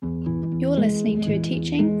You're listening to a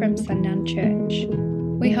teaching from Sundown Church.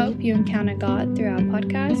 We hope you encounter God through our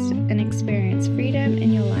podcast and experience freedom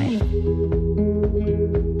in your life.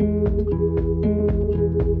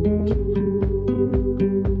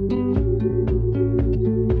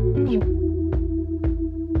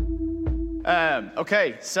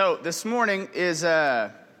 Okay, so this morning is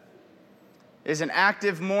an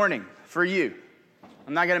active morning for you.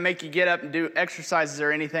 I'm not going to make you get up and do exercises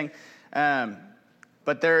or anything,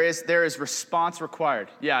 but there is response required.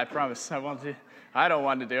 Yeah, I promise. I don't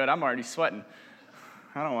want to do it. I'm already sweating.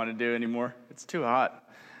 I don't want to do it anymore. It's too hot.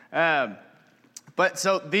 But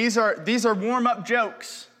so these are warm-up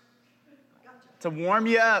jokes to warm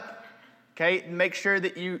you up. Okay, make sure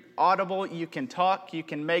that you audible, you can talk, you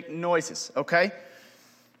can make noises, okay?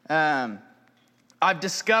 I've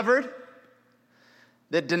discovered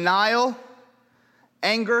that denial,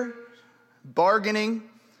 anger, bargaining,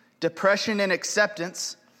 depression, and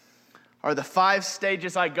acceptance are the 5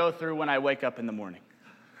 stages I go through when I wake up in the morning.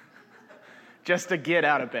 Just to get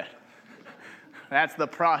out of bed. That's the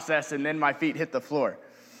process, and then my feet hit the floor.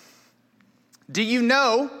 Do you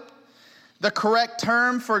know the correct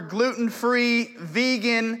term for gluten-free,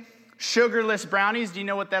 vegan, sugarless brownies? Do you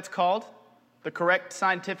know what that's called? The correct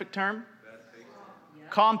scientific term?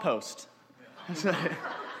 Compost.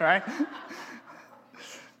 Right?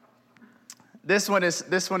 This one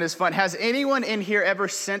is fun. Has anyone in here ever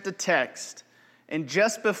sent a text and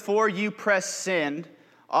just before you press send,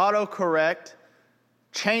 autocorrect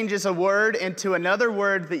changes a word into another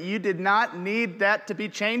word that you did not need that to be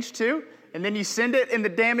changed to? And then you send it, and the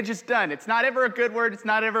damage is done. It's not ever a good word. It's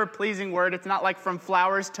not ever a pleasing word. It's not like from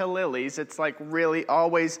flowers to lilies. It's like really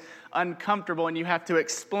always uncomfortable, and you have to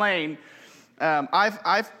explain.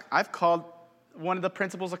 I've called one of the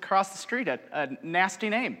principals across the street a nasty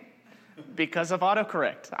name because of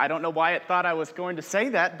autocorrect. I don't know why it thought I was going to say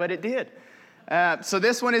that, but it did. So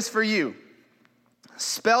this one is for you.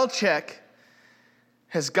 Spell check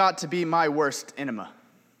has got to be my worst enema.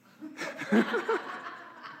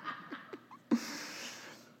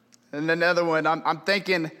 And another one, I'm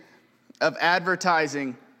thinking of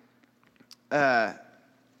advertising,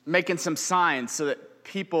 making some signs so that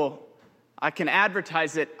I can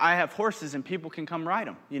advertise that I have horses and people can come ride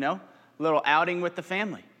them, a little outing with the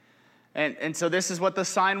family. And so this is what the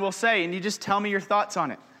sign will say, and you just tell me your thoughts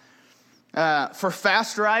on it. For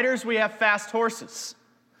fast riders, we have fast horses.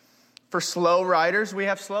 For slow riders, we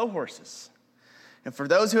have slow horses. And for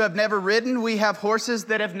those who have never ridden, we have horses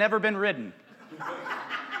that have never been ridden.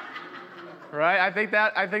 Right? I think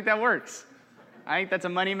that works. I think that's a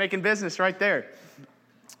money-making business right there.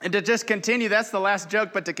 And to just continue, that's the last joke,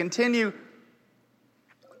 but to continue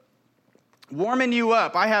warming you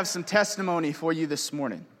up, I have some testimony for you this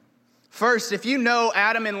morning. First, if you know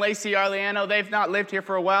Adam and Lacey Arliano, they've not lived here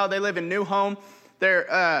for a while. They live in New Home.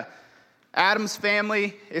 Adam's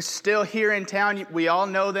family is still here in town. We all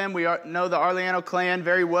know them. We know the Arliano clan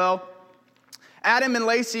very well. Adam and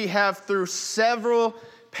Lacey have, through several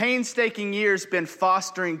painstaking years, been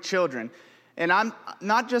fostering children. And I'm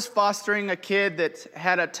not just fostering a kid that's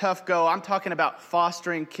had a tough go. I'm talking about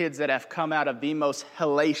fostering kids that have come out of the most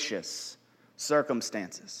hellacious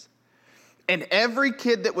circumstances. And every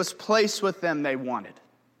kid that was placed with them, they wanted.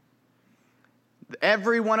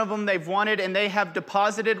 Every one of them they've wanted, and they have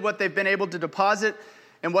deposited what they've been able to deposit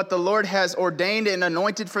and what the Lord has ordained and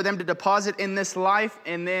anointed for them to deposit in this life,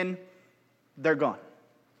 and then they're gone.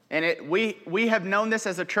 And we have known this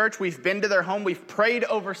as a church. We've been to their home. We've prayed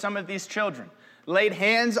over some of these children, laid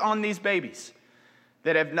hands on these babies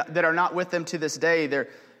that are not with them to this day.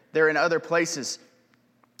 They're in other places.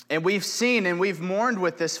 And we've seen and we've mourned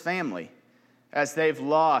with this family as they've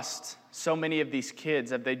lost so many of these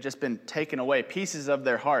kids. They've just been taken away, pieces of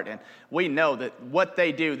their heart. And we know that what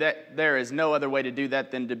they do, that there is no other way to do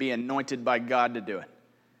that than to be anointed by God to do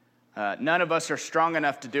it. None of us are strong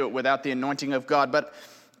enough to do it without the anointing of God. But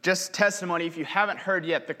just testimony, if you haven't heard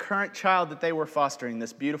yet, the current child that they were fostering,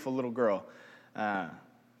 this beautiful little girl,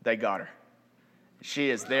 they got her. She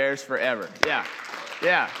is theirs forever.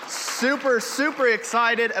 Yeah. Super, super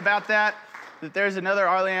excited about that there's another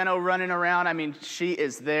Arliano running around. I mean, she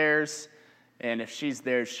is theirs, and if she's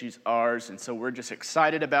theirs, she's ours. And so we're just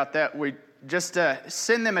excited about that. We just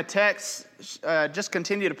send them a text. Just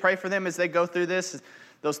continue to pray for them as they go through this.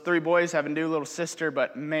 Those 3 boys have a new little sister,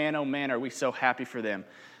 but man, oh man, are we so happy for them.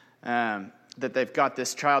 That they've got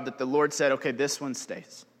this child that the Lord said, okay, this one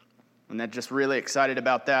stays. And they're just really excited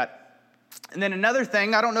about that. And then another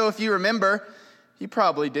thing, I don't know if you remember, you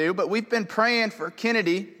probably do, but we've been praying for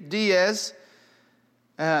Kennedy Diaz.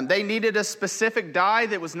 They needed a specific dye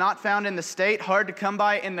that was not found in the state, hard to come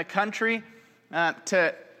by in the country,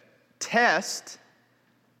 to test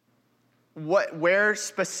where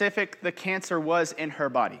specific the cancer was in her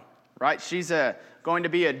body, right? She's going to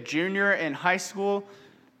be a junior in high school,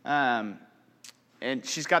 and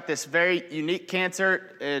she's got this very unique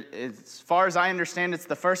cancer. As far as I understand, it's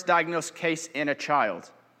the first diagnosed case in a child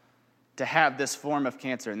to have this form of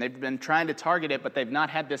cancer. And they've been trying to target it, but they've not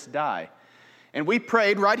had this dye. And we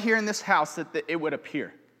prayed right here in this house that it would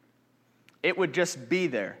appear. It would just be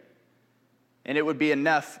there. And it would be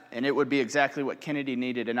enough, and it would be exactly what Kennedy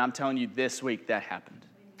needed. And I'm telling you, this week that happened.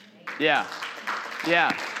 Yeah.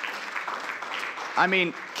 I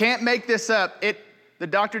mean, can't make this up. The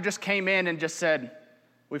doctor just came in and just said,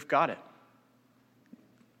 we've got it.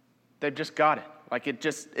 They've just got it. Like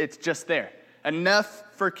it's just there. Enough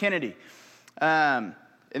for Kennedy. And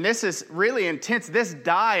this is really intense. This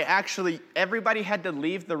dye, actually, everybody had to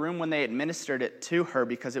leave the room when they administered it to her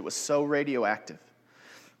because it was so radioactive.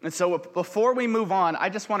 And so before we move on, I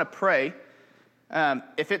just want to pray.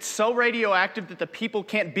 If it's so radioactive that the people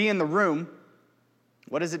can't be in the room,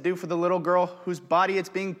 what does it do for the little girl whose body it's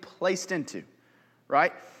being placed into,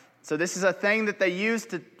 right? So this is a thing that they use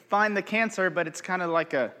to find the cancer, but it's kind of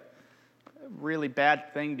like a really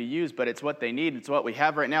bad thing to use, but it's what they need. It's what we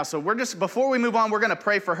have right now. So before we move on, we're going to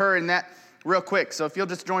pray for her in that real quick. So if you'll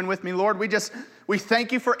just join with me, Lord, we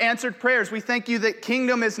thank you for answered prayers. We thank you that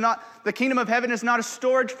the kingdom of heaven is not a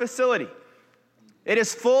storage facility. It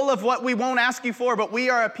is full of what we won't ask you for, but we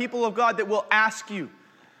are a people of God that will ask you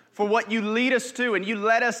for what you lead us to, and you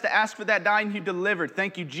led us to ask for that dye, and you delivered.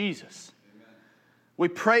 Thank you, Jesus. Amen. We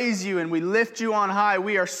praise you and we lift you on high.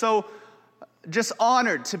 We are so just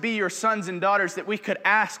honored to be your sons and daughters that we could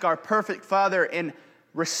ask our perfect Father and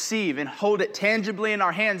receive and hold it tangibly in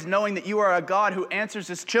our hands, knowing that you are a God who answers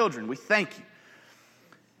his children. We thank you.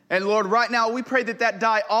 And Lord, right now we pray that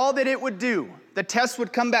dye, all that it would do, the test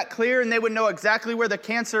would come back clear and they would know exactly where the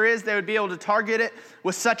cancer is. They would be able to target it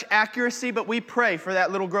with such accuracy. But we pray for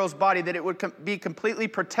that little girl's body that it would be completely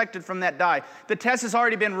protected from that dye. The test has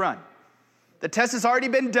already been run. The test has already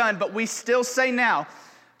been done, but we still say now,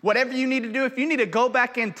 whatever you need to do, if you need to go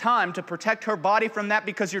back in time to protect her body from that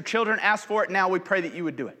because your children asked for it, now we pray that you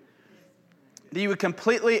would do it. That you would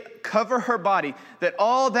completely cover her body, that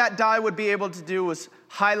all that dye would be able to do was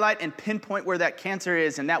highlight and pinpoint where that cancer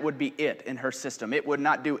is, and that would be it in her system. It would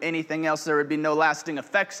not do anything else. There would be no lasting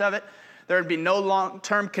effects of it. There would be no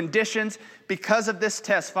long-term conditions because of this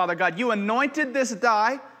test, Father God. You anointed this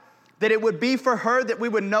dye that it would be for her, that we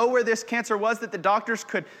would know where this cancer was, that the doctors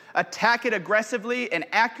could attack it aggressively and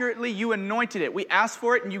accurately. You anointed it. We asked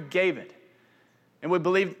for it and you gave it. And we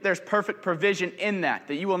believe there's perfect provision in that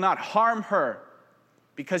you will not harm her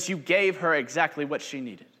because you gave her exactly what she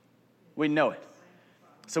needed. We know it.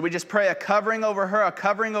 So we just pray a covering over her, a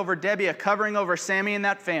covering over Debbie, a covering over Sammy and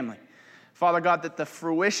that family. Father God, that the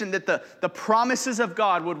fruition, that the promises of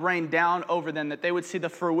God would rain down over them, that they would see the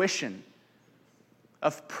fruition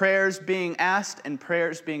of prayers being asked and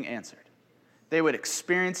prayers being answered. They would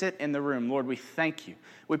experience it in the room. Lord, we thank you.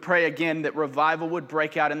 We pray again that revival would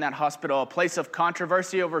break out in that hospital, a place of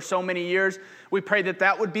controversy over so many years. We pray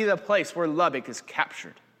that would be the place where Lubbock is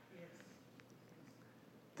captured.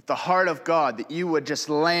 That the heart of God, that you would just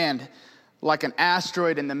land like an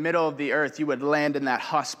asteroid in the middle of the earth. You would land in that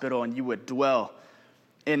hospital and you would dwell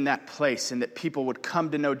in that place, and that people would come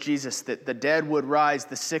to know Jesus, that the dead would rise,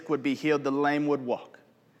 the sick would be healed, the lame would walk.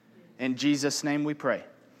 In Jesus' name we pray.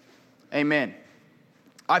 Amen.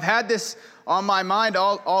 I've had this on my mind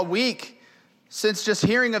all week since just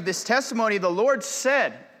hearing of this testimony. The Lord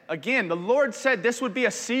said this would be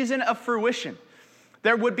a season of fruition.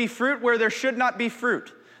 There would be fruit where there should not be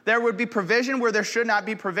fruit. There would be provision where there should not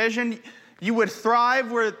be provision. You would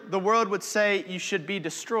thrive where the world would say you should be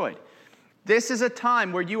destroyed. This is a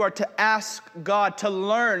time where you are to ask God to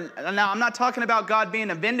learn. Now, I'm not talking about God being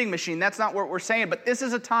a vending machine. That's not what we're saying. But this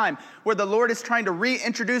is a time where the Lord is trying to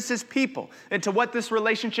reintroduce his people into what this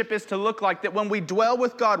relationship is to look like. That when we dwell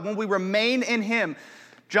with God, when we remain in him,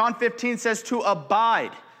 John 15 says to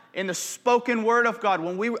abide in the spoken word of God.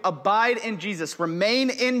 When we abide in Jesus, remain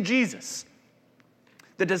in Jesus,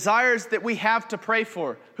 the desires that we have to pray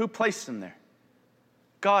for, who placed them there?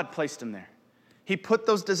 God placed them there. He put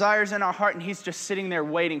those desires in our heart, and he's just sitting there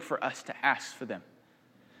waiting for us to ask for them.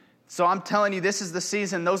 So I'm telling you, this is the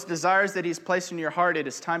season, those desires that he's placed in your heart, it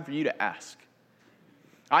is time for you to ask.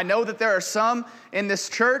 I know that there are some in this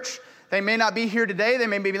church, they may not be here today, they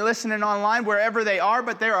may be listening online, wherever they are,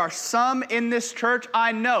 but there are some in this church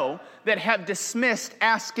I know that have dismissed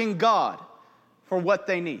asking God for what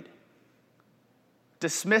they need.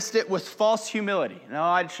 Dismissed it with false humility. No,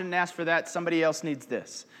 I shouldn't ask for that. Somebody else needs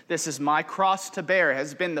this. This is my cross to bear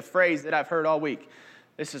has been the phrase that I've heard all week.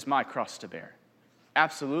 This is my cross to bear.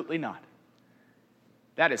 Absolutely not.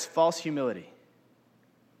 That is false humility.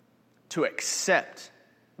 To accept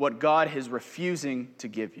what God is refusing to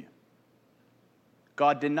give you.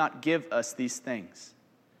 God did not give us these things.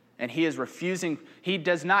 And he is refusing. He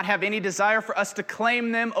does not have any desire for us to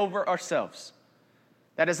claim them over ourselves.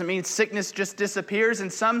 That doesn't mean sickness just disappears.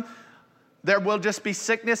 And there will just be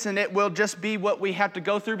sickness, and it will just be what we have to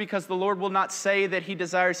go through, because the Lord will not say that he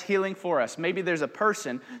desires healing for us. Maybe there's a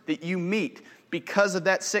person that you meet because of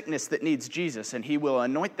that sickness that needs Jesus, and he will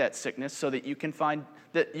anoint that sickness so that you can find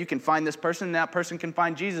this person, and that person can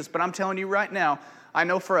find Jesus. But I'm telling you right now, I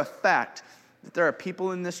know for a fact that there are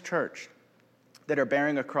people in this church that are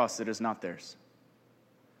bearing a cross that is not theirs,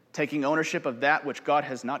 taking ownership of that which God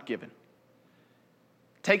has not given.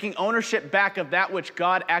 Taking ownership back of that which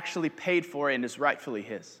God actually paid for and is rightfully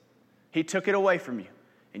his. He took it away from you,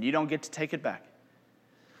 and you don't get to take it back.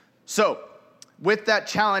 So, with that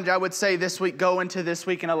challenge, I would say this week, go into this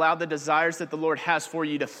week and allow the desires that the Lord has for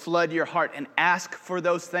you to flood your heart and ask for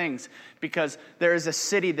those things, because there is a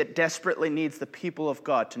city that desperately needs the people of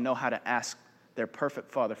God to know how to ask their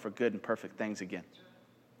perfect Father for good and perfect things again.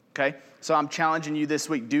 Okay? So I'm challenging you this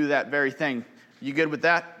week, do that very thing. You good with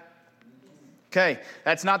that? Okay,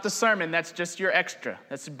 that's not the sermon. That's just your extra.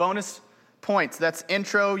 That's bonus points. That's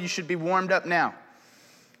intro. You should be warmed up now.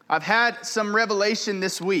 I've had some revelation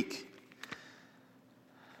this week.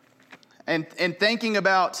 And thinking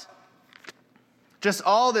about just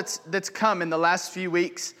all that's come in the last few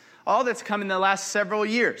weeks, all that's come in the last several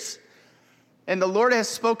years. And the Lord has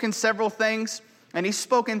spoken several things, and he's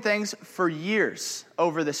spoken things for years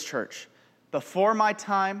over this church. Before my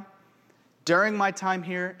time, during my time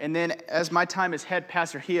here, and then as my time as head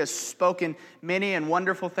pastor, he has spoken many and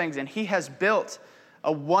wonderful things, and he has built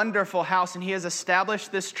a wonderful house, and he has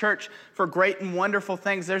established this church for great and wonderful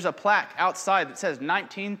things. There's a plaque outside that says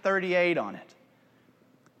 1938 on it,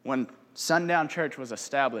 when Sundown Church was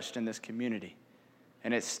established in this community,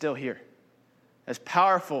 and it's still here. It's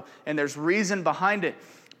powerful, and there's reason behind it.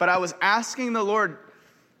 But I was asking the Lord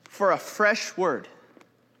for a fresh word.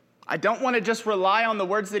 I don't want to just rely on the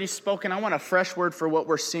words that he's spoken. I want a fresh word for what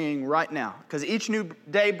we're seeing right now. Because each new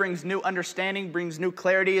day brings new understanding, brings new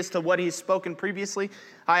clarity as to what he's spoken previously.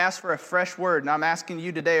 I ask for a fresh word, and I'm asking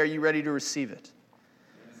you today, are you ready to receive it?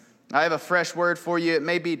 Yes. I have a fresh word for you. It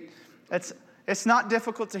may be, it's not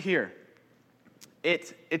difficult to hear.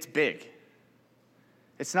 It's big.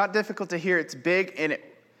 It's not difficult to hear. It's big, and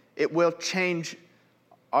it will change.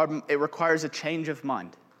 It requires a change of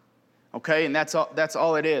mind. Okay, and that's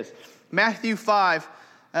all it is. Matthew 5,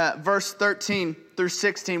 verse 13 through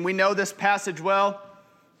 16. We know this passage well. Are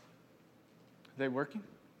they working?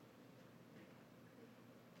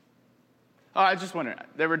 Oh, I was just wondering.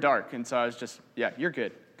 They were dark, and so I was just, you're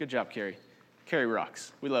good. Good job, Carrie. Carrie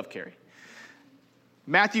rocks. We love Carrie.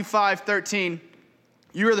 Matthew 5, 13.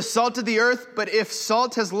 You are the salt of the earth, but if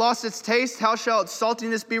salt has lost its taste, how shall its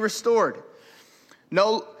saltiness be restored?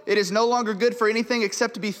 No, it is no longer good for anything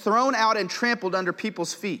except to be thrown out and trampled under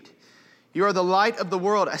people's feet. You are the light of the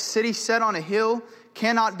world. A city set on a hill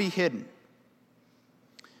cannot be hidden.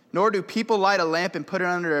 Nor do people light a lamp and put it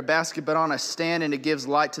under a basket, but on a stand, and it gives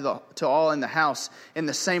light to all in the house. In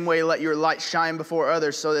the same way, let your light shine before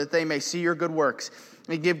others, so that they may see your good works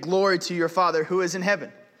and give glory to your Father who is in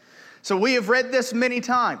heaven. So we have read this many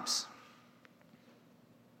times.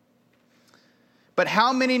 But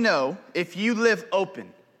how many know if you live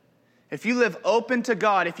open to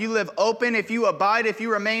God, if you live open, if you abide, if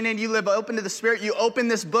you remain in, you live open to the Spirit, you open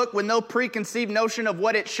this book with no preconceived notion of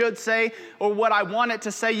what it should say or what I want it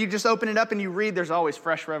to say, you just open it up and you read, there's always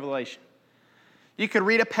fresh revelation. You could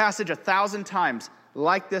read a passage 1,000 times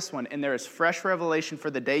like this one, and there is fresh revelation for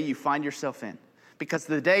the day you find yourself in. Because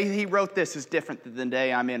the day he wrote this is different than the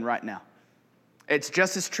day I'm in right now. It's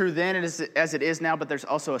just as true then as it is now, but there's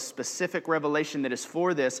also a specific revelation that is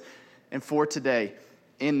for this and for today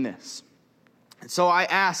in this. And so I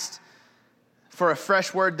asked for a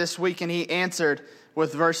fresh word this week, and he answered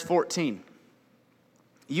with verse 14.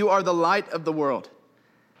 You are the light of the world,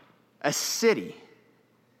 a city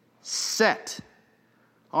set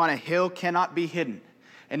on a hill cannot be hidden.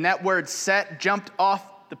 And that word set jumped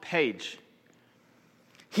off the page.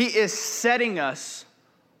 He is setting us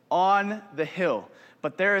on the hill,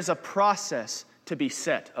 but there is a process to be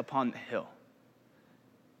set upon the hill.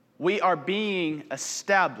 We are being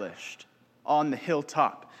established on the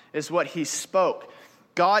hilltop, is what he spoke.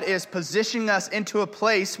 God is positioning us into a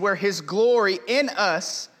place where his glory in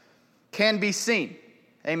us can be seen.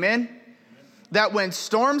 Amen? That when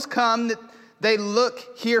storms come, they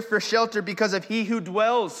look here for shelter because of he who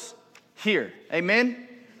dwells here. Amen?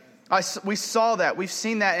 We saw that. We've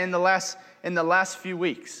seen that in the last few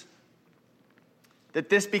weeks. That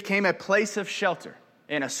this became a place of shelter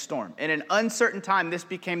in a storm. In an uncertain time, this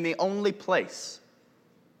became the only place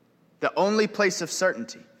of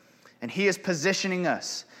certainty. And he is positioning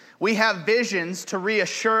us. We have visions to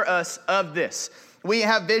reassure us of this. We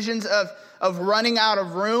have visions of running out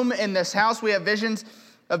of room in this house. We have visions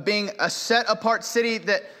of being a set-apart city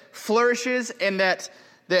that flourishes and that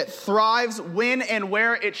thrives when and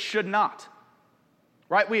where it should not.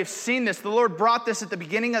 Right? We have seen this. The Lord brought this at the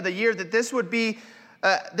beginning of the year, that this would be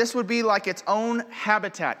like its own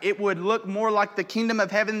habitat. It would look more like the kingdom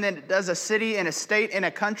of heaven than it does a city and a state and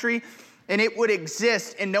a country. And it would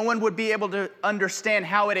exist, and no one would be able to understand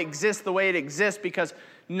how it exists the way it exists, because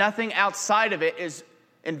nothing outside of it is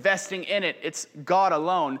investing in it. It's God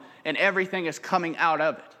alone, and everything is coming out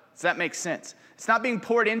of it. Does that make sense? It's not being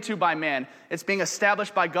poured into by man. It's being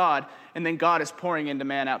established by God, and then God is pouring into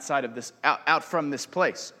man outside of this, out from this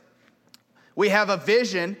place. We have a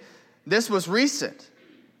vision, this was recent,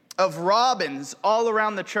 of robins all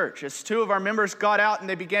around the church. As two of our members got out and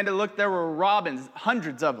they began to look, there were robins,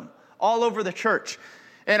 hundreds of them, all over the church.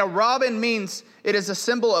 And a robin means it is a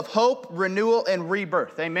symbol of hope, renewal, and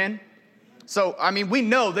rebirth. Amen? So, we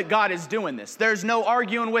know that God is doing this. There's no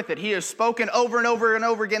arguing with it. He has spoken over and over and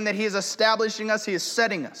over again that he is establishing us. He is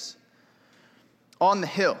setting us on the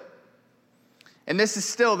hill. And this is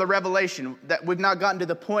still the revelation that we've not gotten to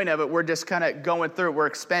the point of it. We're just kind of going through it. We're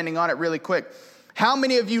expanding on it really quick. How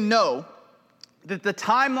many of you know that the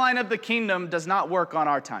timeline of the kingdom does not work on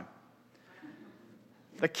our time?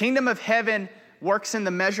 The kingdom of heaven works in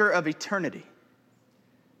the measure of eternity.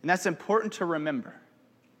 And that's important to remember.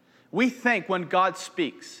 We think when God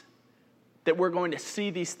speaks that we're going to see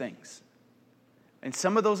these things. And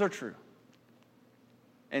some of those are true.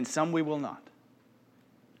 And some we will not.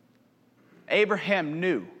 Abraham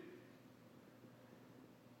knew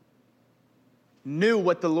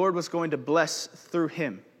what the Lord was going to bless through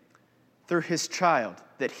him, through his child,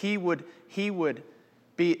 that he would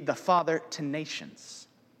be the father to nations.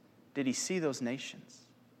 Did he see those nations?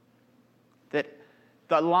 That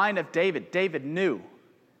the line of David knew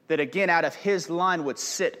that again out of his line would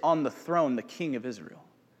sit on the throne the king of Israel.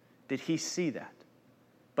 Did he see that?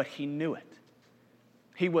 But he knew it.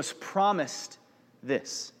 He was promised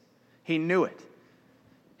this. He knew it.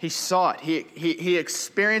 He saw it. He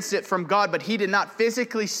experienced it from God, but he did not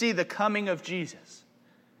physically see the coming of Jesus.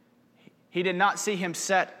 He did not see him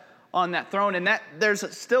set on that throne. And that there's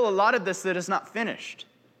still a lot of this that is not finished.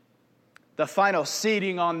 The final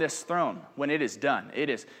seating on this throne when it is done.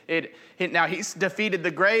 Now he's defeated the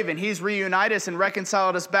grave and he's reunited us and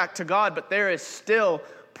reconciled us back to God, but there is still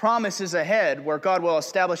promises ahead where God will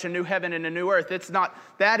establish a new heaven and a new earth.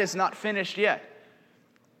 That is not finished yet.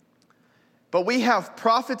 But we have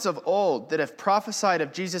prophets of old that have prophesied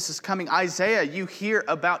of Jesus' coming. Isaiah, you hear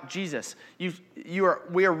about Jesus. We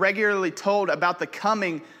are regularly told about the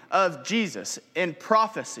coming of Jesus in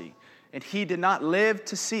prophecy, and he did not live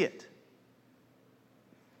to see it.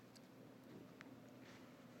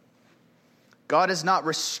 God is not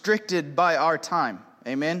restricted by our time.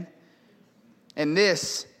 Amen? And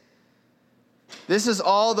this is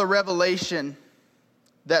all the revelation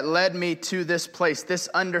that led me to this place, this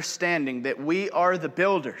understanding that we are the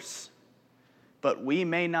builders, but we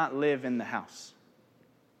may not live in the house.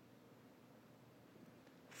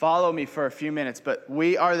 Follow me for a few minutes, but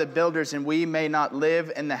we are the builders and we may not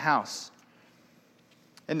live in the house.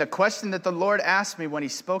 And the question that the Lord asked me when he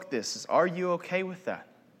spoke this is, are you okay with that?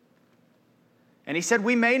 And he said,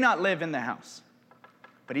 we may not live in the house.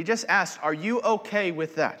 But he just asked, are you okay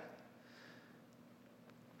with that?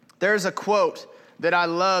 There's a quote that I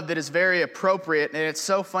love that is very appropriate, and it's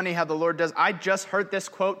so funny how the Lord does. I just heard this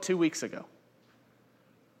quote 2 weeks ago.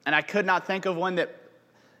 And I could not think of one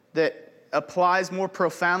that applies more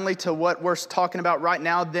profoundly to what we're talking about right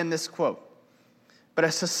now than this quote. But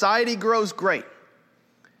a society grows great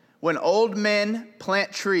when old men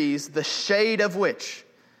plant trees, the shade of which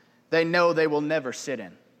they know they will never sit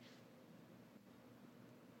in.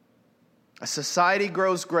 A society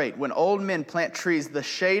grows great when old men plant trees, the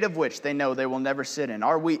shade of which they know they will never sit in.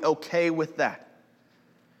 Are we okay with that?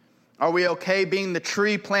 Are we okay being the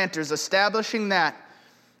tree planters, establishing that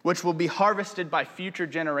which will be harvested by future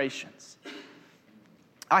generations?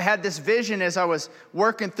 I had this vision as I was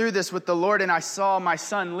working through this with the Lord, and I saw my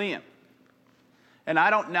son Liam. And I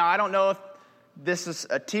don't know if this is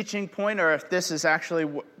a teaching point or if this is actually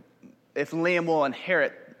if Liam will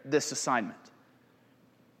inherit this assignment.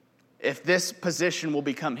 If this position will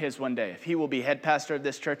become his one day. If he will be head pastor of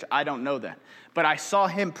this church, I don't know that. But I saw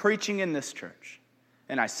him preaching in this church,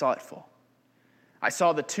 and I saw it fall. I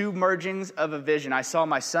saw the two mergings of a vision. I saw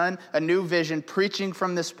my son, a new vision, preaching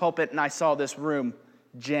from this pulpit, and I saw this room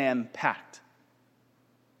jam-packed.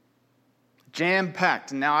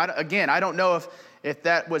 Jam-packed. Now, I don't know if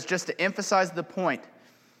that was just to emphasize the point,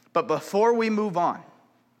 but before we move on,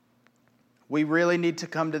 we really need to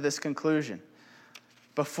come to this conclusion.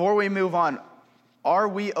 Before we move on, are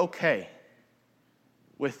we okay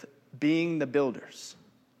with being the builders?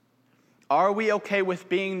 Are we okay with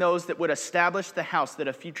being those that would establish the house that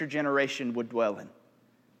a future generation would dwell in?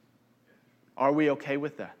 Are we okay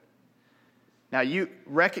with that? Now, you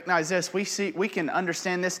recognize this. We can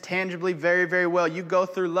understand this tangibly very, very well. You go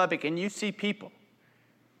through Lubbock and you see people.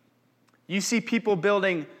 You see people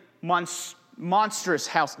building monstrous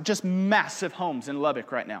house, just massive homes in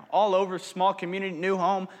Lubbock right now. All over, small community, new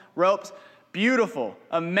home, ropes, beautiful,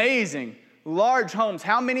 amazing, large homes.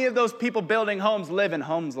 How many of those people building homes live in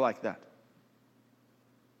homes like that?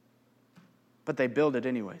 But they build it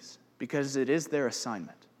anyways because it is their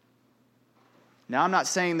assignment. Now, I'm not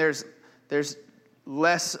saying there's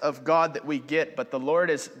less of God that we get, but the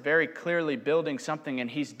Lord is very clearly building something,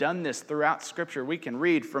 and He's done this throughout Scripture. We can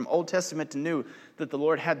read from Old Testament to New that the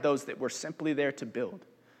Lord had those that were simply there to build.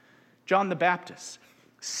 John the Baptist,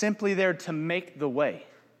 simply there to make the way.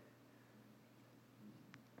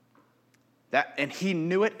 And he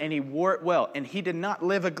knew it, and he wore it well, and he did not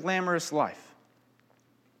live a glamorous life.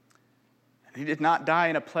 And he did not die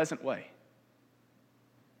in a pleasant way.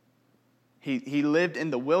 He lived in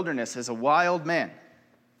the wilderness as a wild man.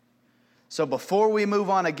 So before we move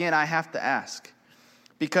on again, I have to ask,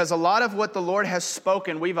 because a lot of what the Lord has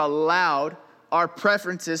spoken, we've allowed our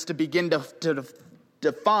preferences to begin to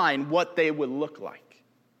define what they would look like.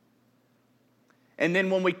 And then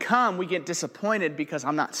when we come, we get disappointed because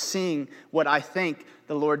I'm not seeing what I think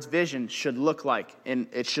the Lord's vision should look like. And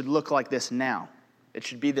it should look like this now. It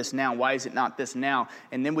should be this now. Why is it not this now?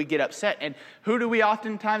 And then we get upset. And who do we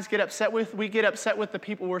oftentimes get upset with? We get upset with the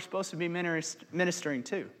people we're supposed to be ministering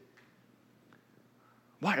to.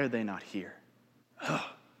 Why are they not here? Oh,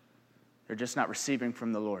 they're just not receiving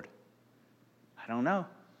from the Lord. I don't know.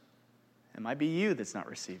 It might be you that's not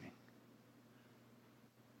receiving.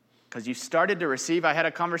 Because you started to receive. I had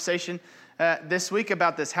a conversation this week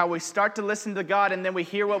about this, how we start to listen to God and then we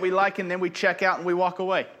hear what we like and then we check out and we walk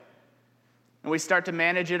away. And we start to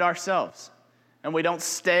manage it ourselves. And we don't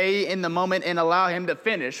stay in the moment and allow Him to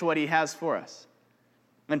finish what He has for us.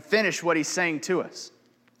 And finish what He's saying to us.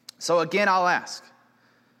 So again, I'll ask,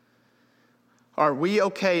 are we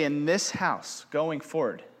okay in this house going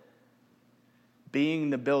forward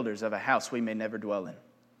being the builders of a house we may never dwell in?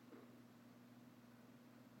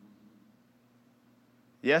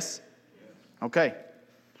 Yes? Okay.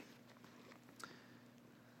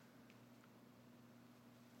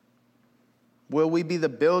 Will we be the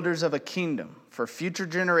builders of a kingdom for future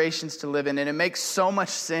generations to live in? And it makes so much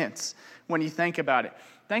sense when you think about it.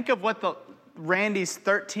 Think of what Randy's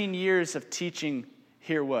 13 years of teaching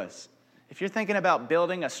here was. If you're thinking about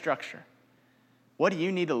building a structure, what do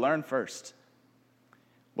you need to learn first?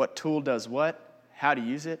 What tool does what? How to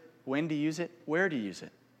use it? When to use it? Where to use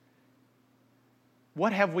it?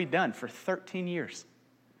 What have we done for 13 years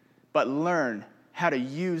but learn how to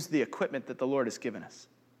use the equipment that the Lord has given us?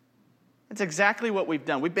 That's exactly what we've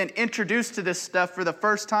done. We've been introduced to this stuff for the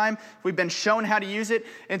first time. We've been shown how to use it.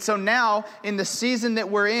 And so now, in the season that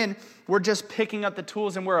we're in, we're just picking up the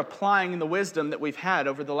tools and we're applying the wisdom that we've had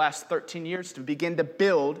over the last 13 years to begin to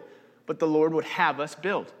build what the Lord would have us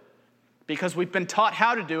build. Because we've been taught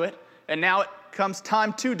how to do it, and now it comes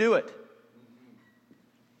time to do it.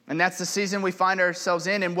 And that's the season we find ourselves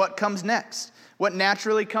in, and what comes next. What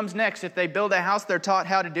naturally comes next? If they build a house, they're taught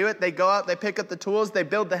how to do it. They go out, they pick up the tools, they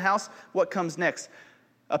build the house. What comes next?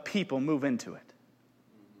 A people move into it.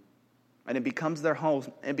 And it becomes their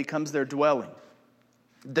home, it becomes their dwelling.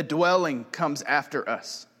 The dwelling comes after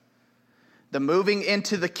us. The moving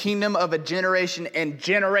into the kingdom of a generation and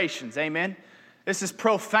generations, amen? This is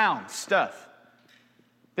profound stuff.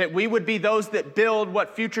 That we would be those that build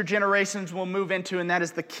what future generations will move into, and that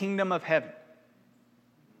is the kingdom of heaven.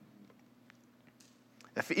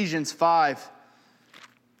 Ephesians 5.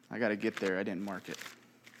 I got to get there. I didn't mark it.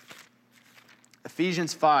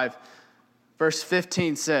 Ephesians 5, verse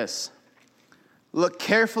 15 says, "Look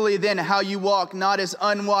carefully then how you walk, not as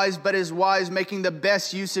unwise, but as wise, making the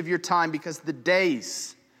best use of your time, because the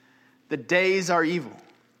days are evil."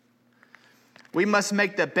 We must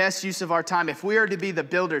make the best use of our time. If we are to be the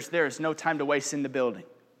builders, there is no time to waste in the building.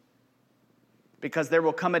 Because there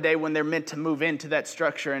will come a day when they're meant to move into that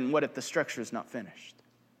structure, and what if the structure is not finished?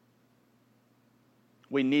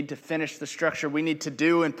 We need to finish the structure. We need to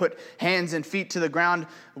do and put hands and feet to the ground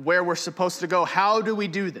where we're supposed to go. How do we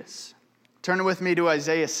do this? Turn with me to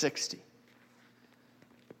Isaiah 60.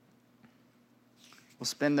 We'll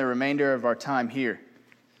spend the remainder of our time here.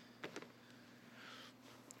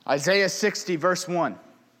 Isaiah 60, verse 1.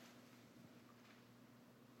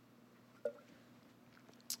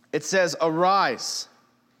 It says, "Arise,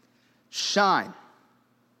 shine."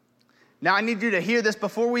 Now I need you to hear this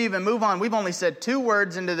before we even move on. We've only said 2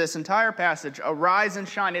 words into this entire passage, arise and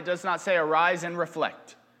shine. It does not say arise and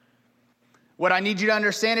reflect. What I need you to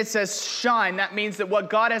understand, it says shine. That means that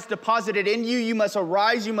what God has deposited in you, you must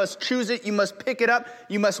arise, you must choose it, you must pick it up,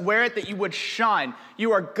 you must wear it, that you would shine.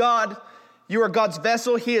 You are God, you are God's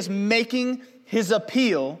vessel. He is making his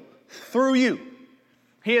appeal through you.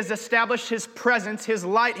 He has established his presence, his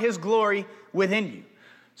light, his glory within you.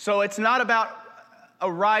 So it's not about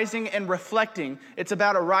arising and reflecting. It's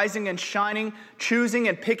about arising and shining, choosing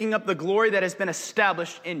and picking up the glory that has been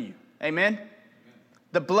established in you. Amen?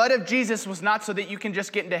 The blood of Jesus was not so that you can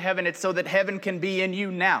just get into heaven. It's so that heaven can be in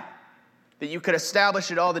you now, that you could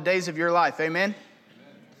establish it all the days of your life. Amen?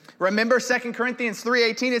 Remember 2 Corinthians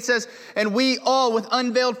 3:18, it says, "And we all with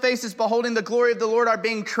unveiled faces beholding the glory of the Lord are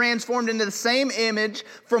being transformed into the same image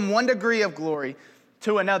from one degree of glory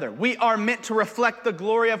to another." We are meant to reflect the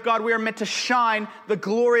glory of God. We are meant to shine the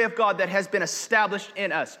glory of God that has been established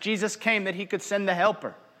in us. Jesus came that he could send the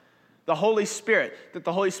helper, the Holy Spirit, that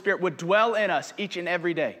the Holy Spirit would dwell in us each and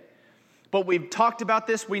every day. But we've talked about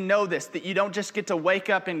this, we know this, that you don't just get to wake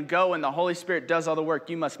up and go and the Holy Spirit does all the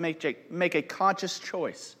work. You must make a conscious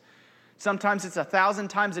choice. Sometimes it's 1,000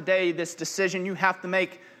 times a day, this decision you have to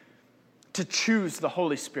make to choose the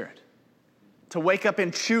Holy Spirit. To wake up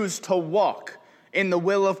and choose to walk in the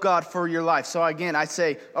will of God for your life. So again, I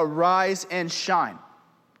say, arise and shine.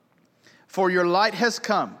 For your light has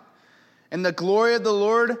come, and the glory of the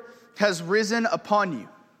Lord has risen upon you.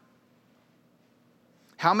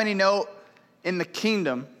 How many know in the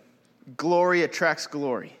kingdom, glory attracts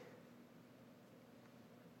glory?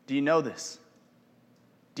 Do you know this?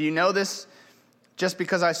 Do you know this just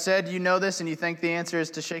because I said you know this and you think the answer is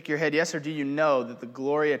to shake your head yes, or do you know that the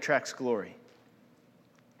glory attracts glory?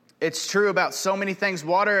 It's true about so many things.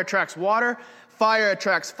 Water attracts water, fire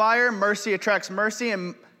attracts fire, mercy attracts mercy,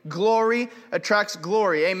 and glory attracts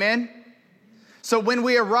glory. Amen? So when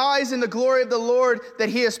we arise in the glory of the Lord that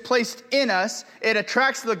he has placed in us, it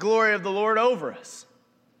attracts the glory of the Lord over us.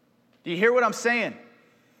 Do you hear what I'm saying?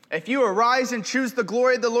 If you arise and choose the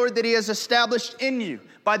glory of the Lord that he has established in you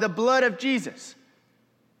by the blood of Jesus,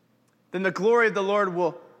 then the glory of the Lord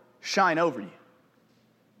will shine over you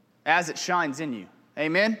as it shines in you.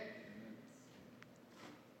 Amen?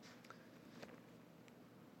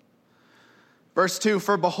 Verse 2,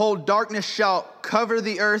 "For behold, darkness shall cover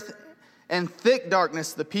the earth, and thick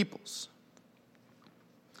darkness the peoples.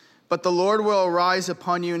 But the Lord will arise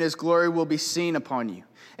upon you, and his glory will be seen upon you.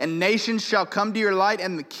 And nations shall come to your light,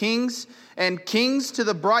 and the kings to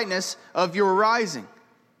the brightness of your rising.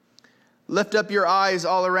 Lift up your eyes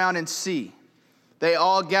all around and see. They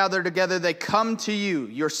all gather together, they come to you.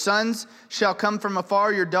 Your sons shall come from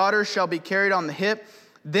afar, your daughters shall be carried on the hip.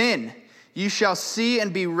 Then you shall see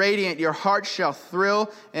and be radiant. Your heart shall thrill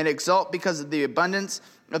and exult because of the abundance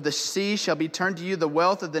of the sea shall be turned to you. The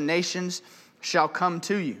wealth of the nations shall come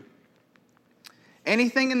to you."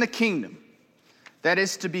 Anything in the kingdom that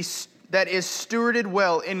is stewarded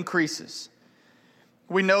well increases.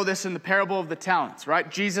 We know this in the parable of the talents, right?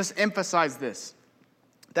 Jesus emphasized this.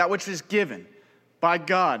 That which is given by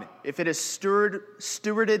God, if it is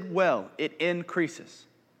stewarded well, it increases,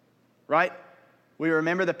 right? We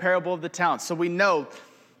remember the parable of the talents. So we know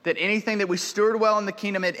that anything that we steward well in the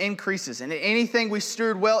kingdom, it increases. And anything we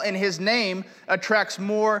steward well in his name attracts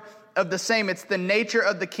more of the same. It's the nature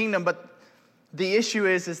of the kingdom. But the issue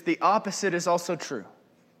is the opposite is also true.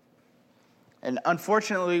 And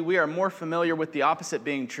unfortunately, we are more familiar with the opposite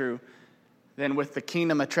being true than with the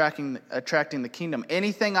kingdom attracting the kingdom.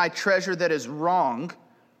 Anything I treasure that is wrong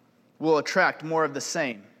will attract more of the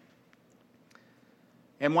same.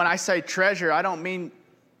 And when I say treasure, I don't mean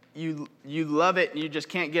you love it and you just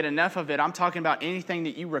can't get enough of it. I'm talking about anything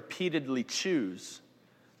that you repeatedly choose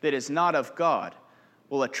that is not of God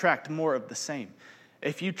will attract more of the same.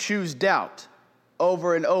 If you choose doubt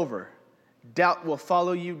over and over, doubt will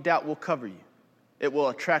follow you, doubt will cover you. It will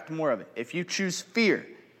attract more of it. If you choose fear,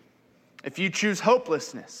 if you choose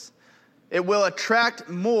hopelessness, it will attract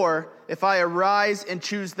more if I arise and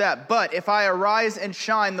choose that. But if I arise and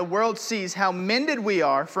shine, the world sees how mended we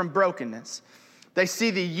are from brokenness. They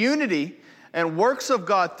see the unity and works of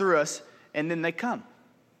God through us, and then they come.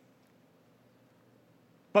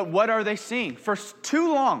 But what are they seeing? For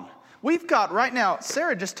too long, we've got right now,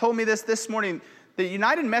 Sarah just told me this morning, the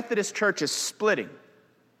United Methodist Church is splitting.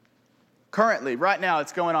 Currently, right now,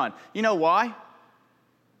 it's going on. You know why?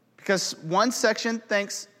 Because one section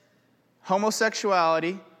thinks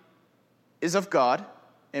homosexuality is of God,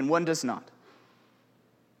 and one does not.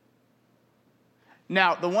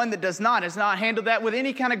 Now, the one that does not has not handled that with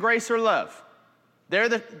any kind of grace or love.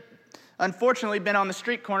 They're unfortunately been on the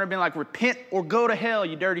street corner being like, repent or go to hell,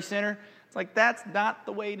 you dirty sinner. It's like, that's not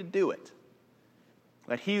the way to do it.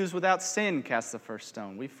 Let he who's without sin cast the first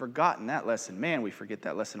stone. We've forgotten that lesson. Man, we forget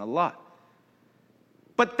that lesson a lot.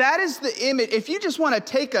 But that is the image. If you just want to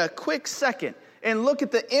take a quick second and look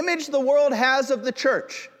at the image the world has of the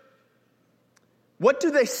church, what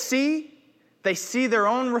do they see? They see their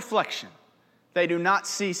own reflection. They do not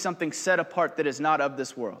see something set apart that is not of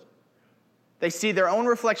this world. They see their own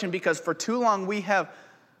reflection because for too long we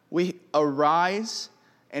arise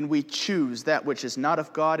and we choose that which is not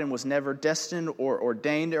of God and was never destined or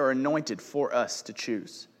ordained or anointed for us to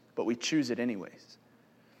choose. But we choose it anyways.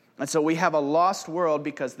 And so we have a lost world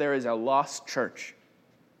because there is a lost church.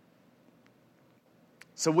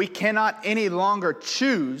 So we cannot any longer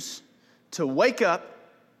choose to wake up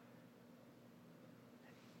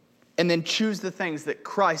and then choose the things that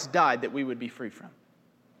Christ died that we would be free from.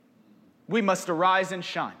 We must arise and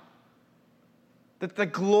shine, that the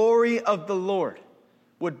glory of the Lord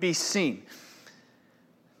would be seen,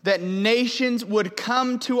 that nations would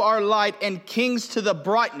come to our light and kings to the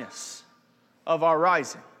brightness of our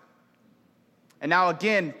rising. And now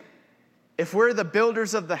again, if we're the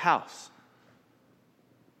builders of the house,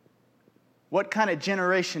 what kind of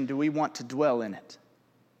generation do we want to dwell in it?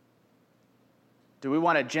 Do we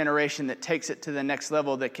want a generation that takes it to the next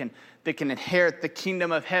level, that can inherit the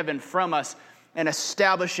kingdom of heaven from us and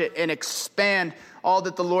establish it and expand all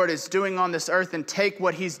that the Lord is doing on this earth and take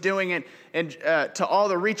what he's doing and to all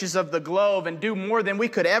the reaches of the globe and do more than we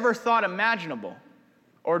could ever thought imaginable?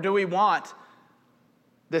 Or do we want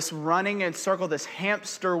this running in circle, this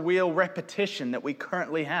hamster wheel repetition that we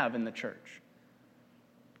currently have in the church?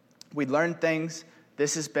 We learn things,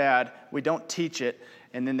 this is bad, we don't teach it,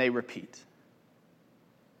 and then they repeat.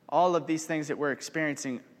 All of these things that we're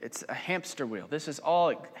experiencing, it's a hamster wheel. This has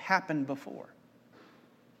all happened before.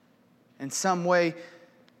 In some way,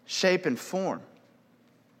 shape, and form.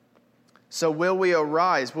 So will we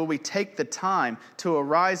arise? Will we take the time to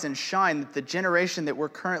arise and shine that the generation that we're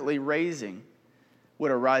currently raising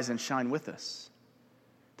would arise and shine with us?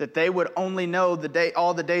 That they would only know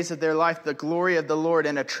all the days of their life, the glory of the Lord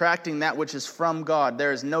and attracting that which is from God.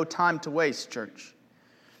 There is no time to waste, church.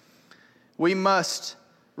 We must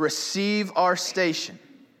receive our station.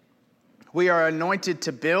 We are anointed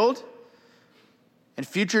to build, and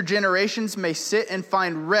future generations may sit and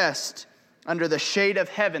find rest under the shade of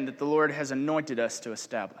heaven that the Lord has anointed us to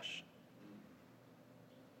establish.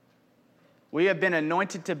 We have been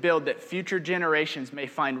anointed to build that future generations may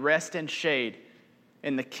find rest and shade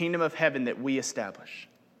in the kingdom of heaven that we establish.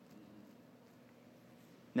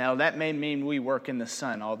 Now, that may mean we work in the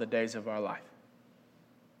sun all the days of our life.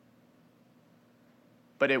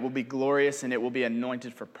 But it will be glorious and it will be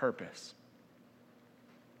anointed for purpose.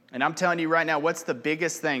 And I'm telling you right now, what's the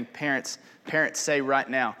biggest thing parents say right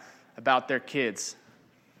now about their kids?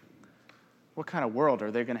 What kind of world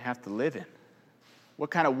are they going to have to live in?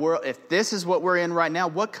 What kind of world, if this is what we're in right now,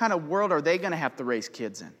 what kind of world are they going to have to raise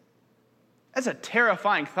kids in? That's a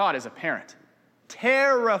terrifying thought as a parent.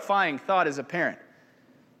 Terrifying thought as a parent.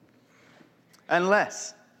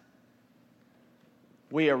 Unless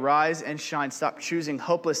we arise and shine, stop choosing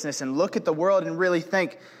hopelessness, and look at the world and really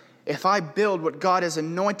think, if I build what God has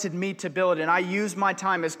anointed me to build, and I use my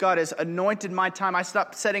time as God has anointed my time, I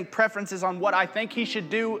stop setting preferences on what I think he should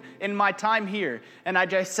do in my time here, and I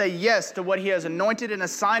just say yes to what he has anointed and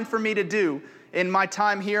assigned for me to do in my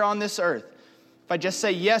time here on this earth. If I just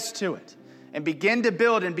say yes to it, and begin to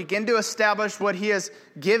build and begin to establish what he has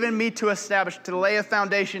given me to establish, to lay a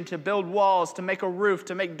foundation, to build walls, to make a roof,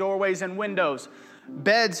 to make doorways and windows,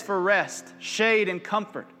 beds for rest, shade and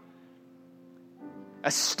comfort.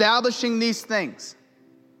 Establishing these things.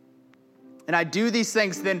 And I do these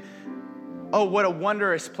things, then, oh, what a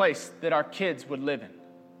wondrous place that our kids would live in.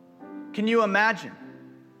 Can you imagine?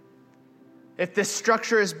 If this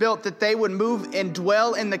structure is built, that they would move and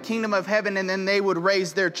dwell in the kingdom of heaven, and then they would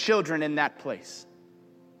raise their children in that place.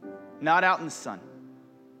 Not out in the sun,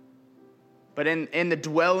 but in the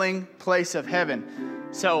dwelling place of heaven.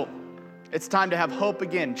 So, it's time to have hope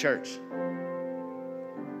again, church.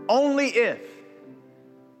 Only if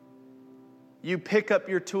you pick up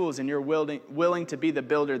your tools and you're willing to be the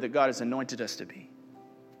builder that God has anointed us to be.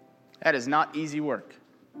 That is not easy work.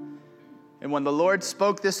 And when the Lord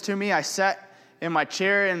spoke this to me, I sat in my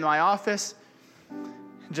chair in my office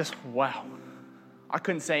and just, wow. I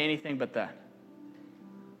couldn't say anything but that.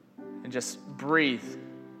 And just breathe,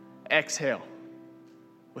 exhale,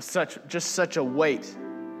 with such a weight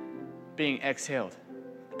being exhaled.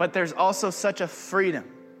 But there's also such a freedom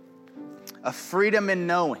in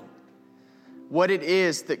knowing what it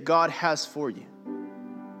is that God has for you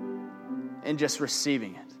and just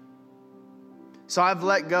receiving it. So I've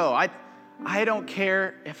let go. I don't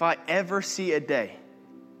care if I ever see a day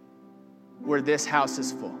where this house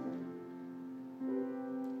is full.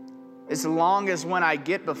 As long as when I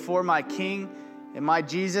get before my King and my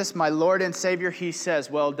Jesus, my Lord and Savior, He says,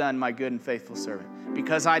 well done, my good and faithful servant.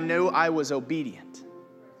 Because I knew I was obedient.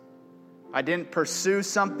 I didn't pursue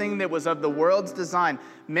something that was of the world's design.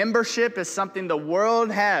 Membership is something the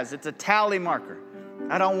world has. It's a tally marker.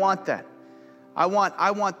 I don't want that. I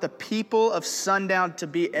want the people of Sundown to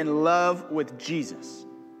be in love with Jesus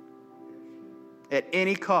at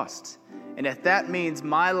any cost. And if that means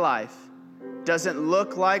my life doesn't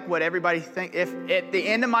look like what everybody thinks, if at the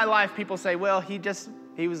end of my life people say, well, he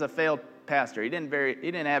was a failed pastor. He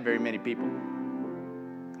didn't have very many people.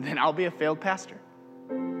 Then I'll be a failed pastor.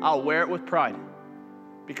 I'll wear it with pride.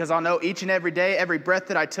 Because I'll know each and every day, every breath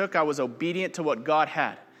that I took, I was obedient to what God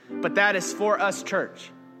had. But that is for us,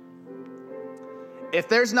 church. If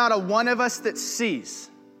there's not a one of us that sees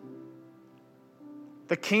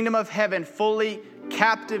the kingdom of heaven fully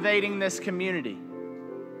captivating this community,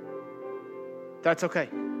 that's okay.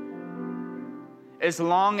 As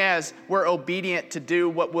long as we're obedient to do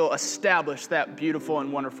what will establish that beautiful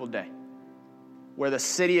and wonderful day where the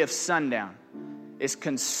city of Sundown is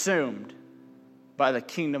consumed by the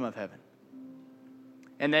kingdom of heaven.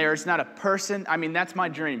 And there's not a person, that's my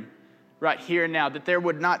dream right here and now, that there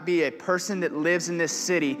would not be a person that lives in this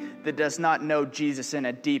city that does not know Jesus in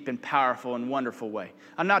a deep and powerful and wonderful way.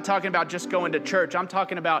 I'm not talking about just going to church. I'm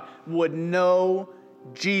talking about would know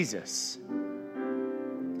Jesus.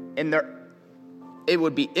 And it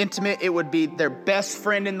would be intimate. It would be their best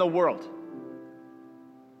friend in the world.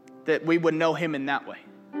 That we would know Him in that way.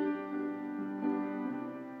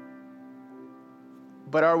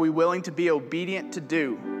 But are we willing to be obedient to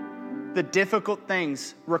do the difficult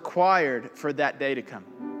things required for that day to come?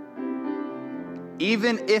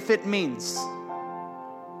 Even if it means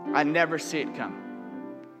I never see it come.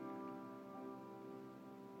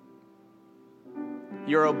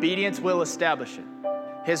 Your obedience will establish it.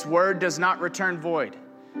 His word does not return void.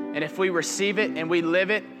 And if we receive it and we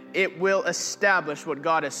live it, it will establish what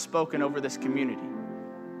God has spoken over this community.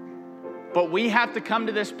 But we have to come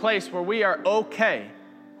to this place where we are okay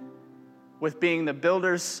with being the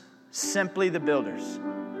builders, simply the builders,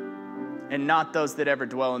 and not those that ever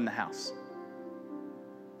dwell in the house.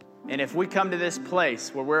 And if we come to this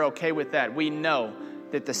place where we're okay with that, we know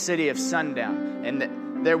that the city of Sundown and that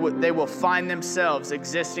they will find themselves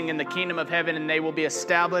existing in the kingdom of heaven, and they will be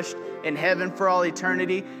established in heaven for all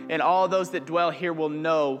eternity, and all those that dwell here will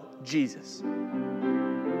know Jesus.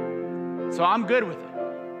 So I'm good with it.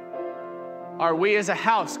 Are we as a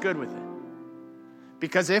house good with it?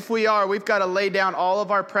 Because if we are, we've got to lay down all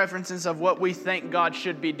of our preferences of what we think God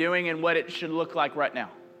should be doing and what it should look like right now.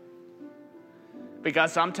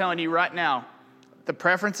 Because I'm telling you right now, the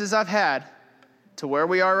preferences I've had to where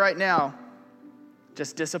we are right now,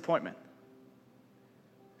 just disappointment.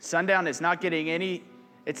 Sundown is not getting any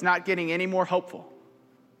more hopeful.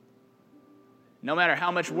 No matter how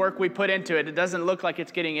much work we put into it, it doesn't look like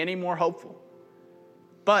it's getting any more hopeful.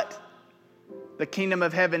 But the kingdom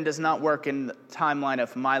of heaven does not work in the timeline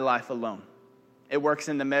of my life alone. It works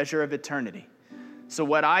in the measure of eternity. So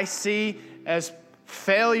what I see as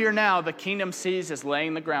failure now, the kingdom sees as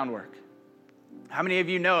laying the groundwork. How many of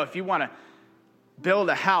you know if you want to build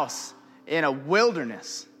a house in a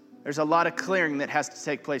wilderness, there's a lot of clearing that has to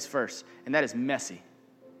take place first, and that is messy.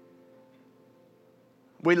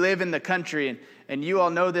 We live in the country, and you all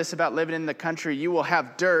know this about living in the country. You will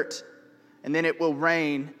have dirt, and then it will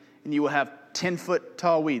rain, and you will have 10-foot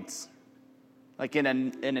tall weeds, like in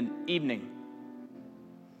an evening.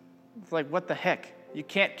 It's like, what the heck? You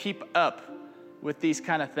can't keep up with these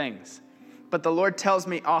kind of things. But the Lord tells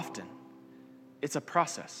me often, it's a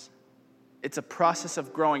process. It's a process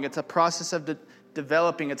of growing. It's a process of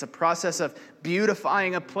developing. It's a process of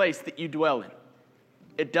beautifying a place that you dwell in.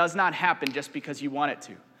 It does not happen just because you want it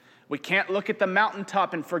to. We can't look at the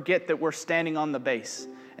mountaintop and forget that we're standing on the base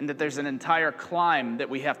and that there's an entire climb that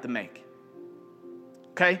we have to make.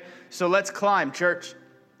 Okay? So let's climb, church.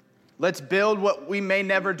 Let's build what we may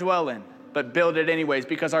never dwell in, but build it anyways,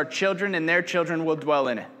 because our children and their children will dwell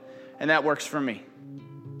in it. And that works for me.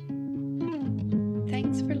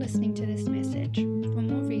 Thanks for listening to this message.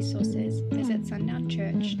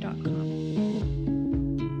 sundownchurch.com.